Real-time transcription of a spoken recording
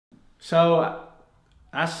So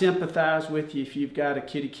I sympathize with you if you've got a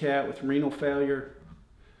kitty cat with renal failure.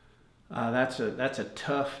 That's a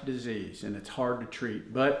tough disease and it's hard to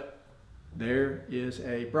treat, but there is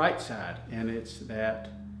a bright side, and it's that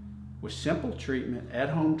with simple treatment,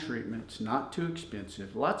 at-home treatment, it's not too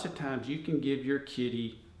expensive. Lots of times you can give your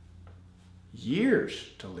kitty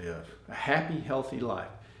years to live a happy, healthy life.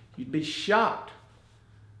 You'd be shocked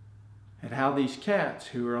at how these cats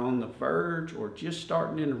who are on the verge or just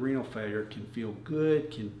starting into renal failure can feel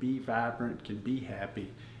good, can be vibrant, can be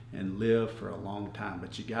happy, and live for a long time.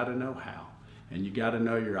 But you got to know how, and you got to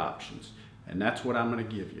know your options, and that's what I'm going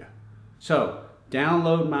to give you. So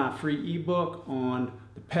download my free ebook on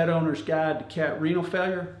the Pet Owner's Guide to Cat Renal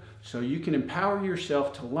Failure so you can empower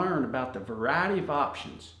yourself to learn about the variety of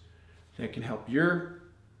options that can help your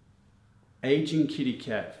aging kitty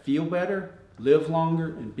cat feel better, live longer,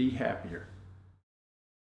 and be happier.